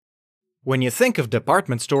When you think of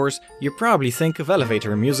department stores, you probably think of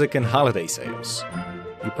elevator music and holiday sales.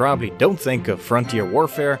 You probably don't think of frontier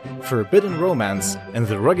warfare, forbidden romance, and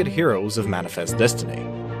the rugged heroes of Manifest Destiny.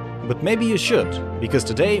 But maybe you should, because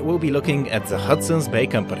today we'll be looking at the Hudson's Bay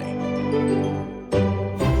Company.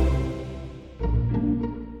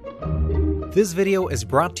 This video is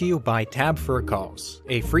brought to you by Tab for a Cause,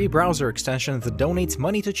 a free browser extension that donates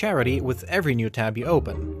money to charity with every new tab you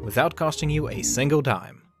open, without costing you a single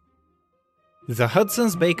dime. The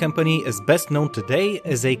Hudson's Bay Company is best known today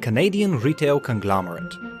as a Canadian retail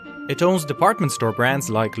conglomerate. It owns department store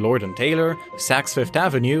brands like Lord & Taylor, Saks Fifth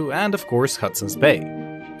Avenue, and of course Hudson's Bay.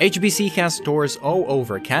 HBC has stores all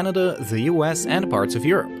over Canada, the US, and parts of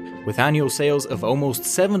Europe, with annual sales of almost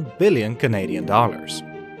 7 billion Canadian dollars.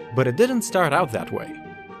 But it didn't start out that way.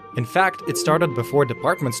 In fact, it started before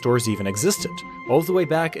department stores even existed, all the way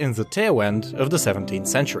back in the tail end of the 17th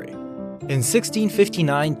century. In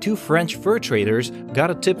 1659, two French fur traders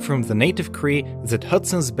got a tip from the native Cree that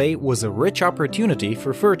Hudson's Bay was a rich opportunity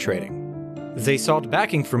for fur trading. They sought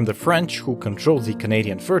backing from the French, who controlled the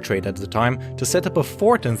Canadian fur trade at the time, to set up a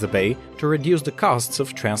fort in the bay to reduce the costs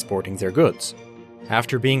of transporting their goods.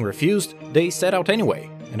 After being refused, they set out anyway,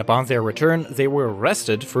 and upon their return they were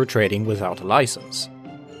arrested for trading without a license.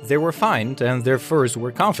 They were fined and their furs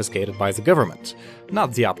were confiscated by the government,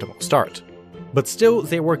 not the optimal start. But still,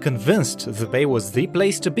 they were convinced the bay was the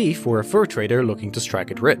place to be for a fur trader looking to strike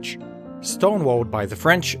it rich. Stonewalled by the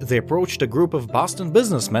French, they approached a group of Boston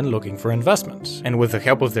businessmen looking for investment, and with the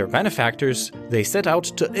help of their benefactors, they set out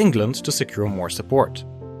to England to secure more support.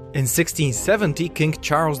 In 1670, King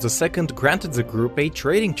Charles II granted the group a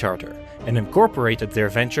trading charter and incorporated their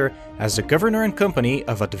venture as the Governor and Company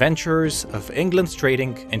of Adventurers of England's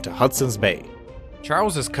Trading into Hudson's Bay.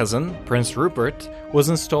 Charles's cousin, Prince Rupert, was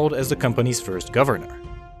installed as the company's first governor.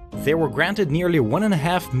 They were granted nearly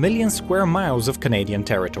 1.5 million square miles of Canadian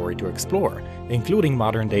territory to explore, including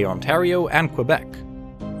modern-day Ontario and Quebec.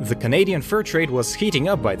 The Canadian fur trade was heating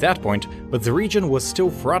up by that point, but the region was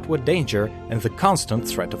still fraught with danger and the constant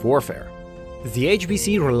threat of warfare. The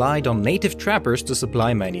HBC relied on native trappers to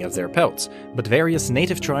supply many of their pelts, but various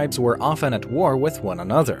native tribes were often at war with one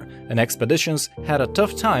another, and expeditions had a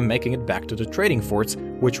tough time making it back to the trading forts,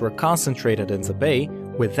 which were concentrated in the bay,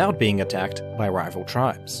 without being attacked by rival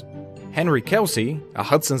tribes. Henry Kelsey, a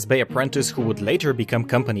Hudson's Bay apprentice who would later become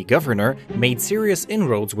company governor, made serious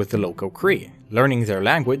inroads with the local Cree, learning their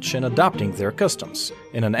language and adopting their customs,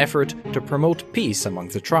 in an effort to promote peace among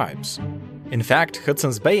the tribes. In fact,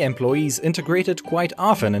 Hudson's Bay employees integrated quite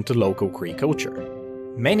often into local Cree culture.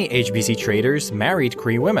 Many HBC traders married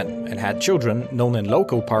Cree women and had children known in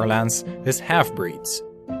local parlance as half-breeds.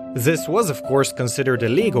 This was of course considered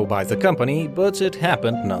illegal by the company, but it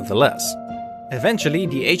happened nonetheless. Eventually,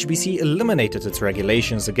 the HBC eliminated its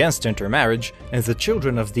regulations against intermarriage, and the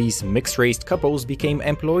children of these mixed-race couples became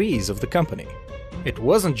employees of the company. It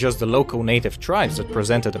wasn't just the local native tribes that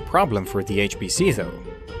presented a problem for the HBC though.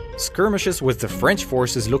 Skirmishes with the French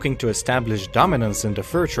forces looking to establish dominance in the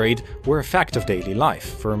fur trade were a fact of daily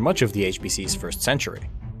life for much of the HBC's first century.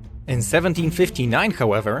 In 1759,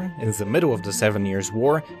 however, in the middle of the 7 Years'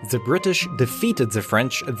 War, the British defeated the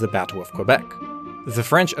French at the Battle of Quebec. The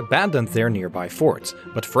French abandoned their nearby forts,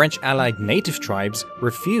 but French allied native tribes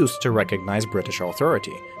refused to recognize British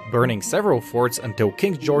authority, burning several forts until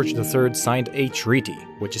King George III signed a treaty,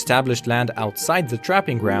 which established land outside the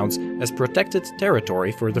trapping grounds as protected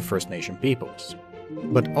territory for the First Nation peoples.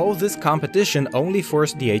 But all this competition only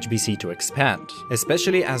forced the HBC to expand,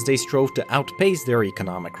 especially as they strove to outpace their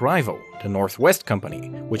economic rival, the Northwest Company,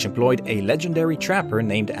 which employed a legendary trapper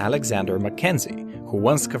named Alexander Mackenzie, who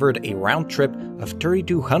once covered a round trip of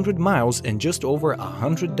 3,200 miles in just over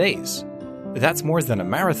 100 days. That's more than a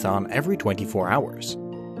marathon every 24 hours.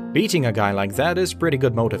 Beating a guy like that is pretty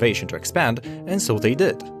good motivation to expand, and so they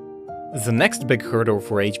did. The next big hurdle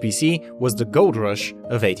for HBC was the gold rush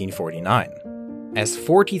of 1849. As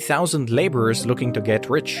 40,000 laborers looking to get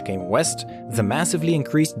rich came west, the massively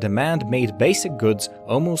increased demand made basic goods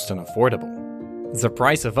almost unaffordable. The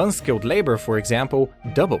price of unskilled labor, for example,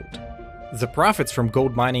 doubled. The profits from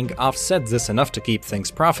gold mining offset this enough to keep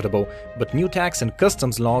things profitable, but new tax and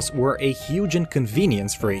customs laws were a huge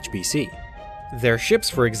inconvenience for HBC. Their ships,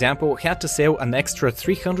 for example, had to sail an extra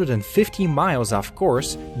 350 miles off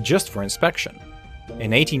course just for inspection.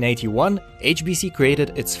 In 1881, HBC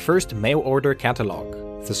created its first mail-order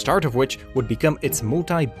catalog, the start of which would become its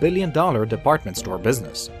multi-billion-dollar department store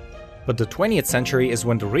business. But the 20th century is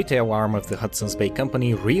when the retail arm of the Hudson's Bay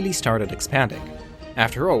Company really started expanding.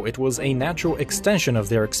 After all, it was a natural extension of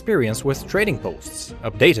their experience with trading posts,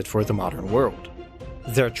 updated for the modern world.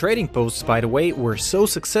 Their trading posts, by the way, were so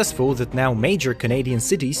successful that now major Canadian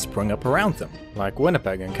cities sprung up around them, like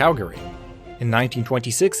Winnipeg and Calgary. In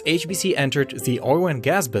 1926, HBC entered the oil and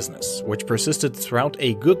gas business, which persisted throughout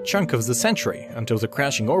a good chunk of the century until the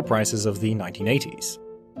crashing oil prices of the 1980s.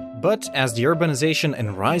 But as the urbanization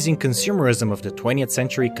and rising consumerism of the 20th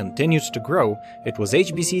century continued to grow, it was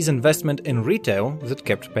HBC's investment in retail that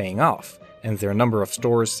kept paying off, and their number of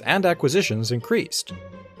stores and acquisitions increased.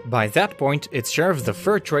 By that point, its share of the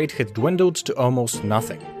fur trade had dwindled to almost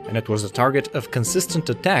nothing, and it was a target of consistent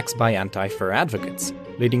attacks by anti-fur advocates,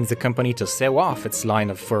 leading the company to sell off its line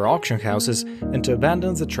of fur auction houses and to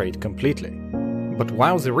abandon the trade completely. But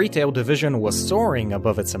while the retail division was soaring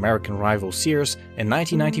above its American rival Sears, in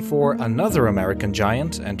 1994 another American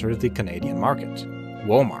giant entered the Canadian market: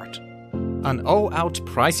 Walmart. An all-out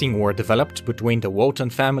pricing war developed between the Walton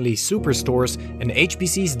family superstores and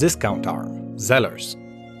HBC's discount arm, Zellers.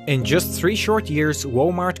 In just 3 short years,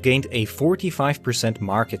 Walmart gained a 45%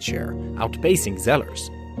 market share, outpacing Zellers.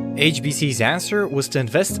 HBC's answer was to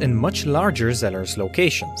invest in much larger Zellers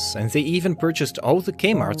locations, and they even purchased all the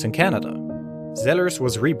Kmarts in Canada. Zellers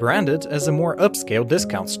was rebranded as a more upscale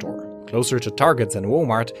discount store, closer to Target than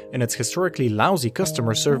Walmart, and its historically lousy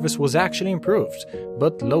customer service was actually improved,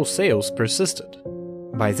 but low sales persisted.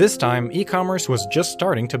 By this time, e-commerce was just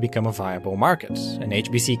starting to become a viable market, and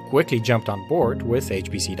HBC quickly jumped on board with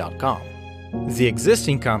HBC.com. The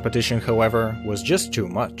existing competition, however, was just too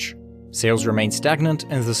much. Sales remained stagnant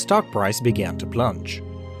and the stock price began to plunge.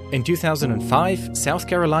 In 2005, South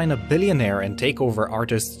Carolina billionaire and takeover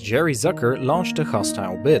artist Jerry Zucker launched a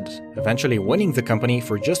hostile bid, eventually winning the company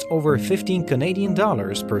for just over $15 Canadian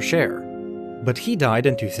per share. But he died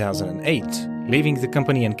in 2008, leaving the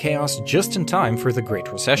company in chaos just in time for the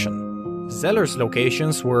Great Recession. Zellers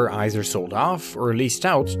locations were either sold off or leased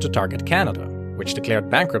out to Target Canada, which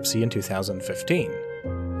declared bankruptcy in 2015.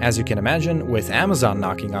 As you can imagine, with Amazon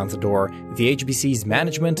knocking on the door, the HBC's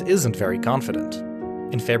management isn't very confident.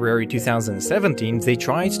 In February 2017, they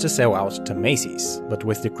tried to sell out to Macy's, but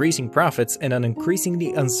with decreasing profits and an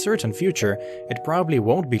increasingly uncertain future, it probably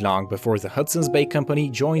won't be long before the Hudson's Bay Company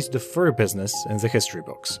joins the fur business in the history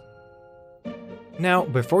books. Now,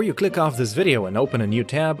 before you click off this video and open a new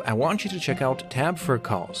tab, I want you to check out Tab for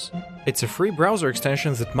Calls. It's a free browser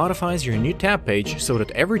extension that modifies your new tab page so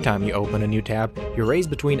that every time you open a new tab, you raise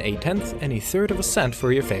between 1/10 and 1/3 of a cent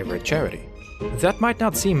for your favorite charity. That might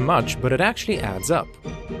not seem much, but it actually adds up.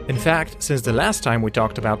 In fact, since the last time we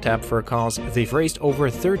talked about Tab for a Cause, they've raised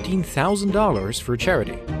over $13,000 for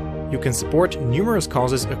charity. You can support numerous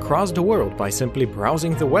causes across the world by simply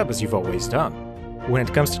browsing the web as you've always done. When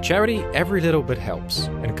it comes to charity, every little bit helps,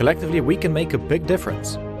 and collectively we can make a big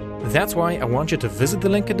difference. That's why I want you to visit the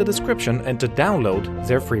link in the description and to download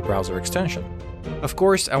their free browser extension. Of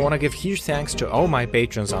course, I want to give huge thanks to all my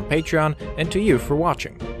patrons on Patreon and to you for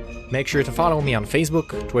watching. Make sure to follow me on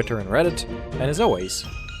Facebook, Twitter, and Reddit, and as always,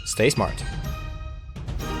 stay smart.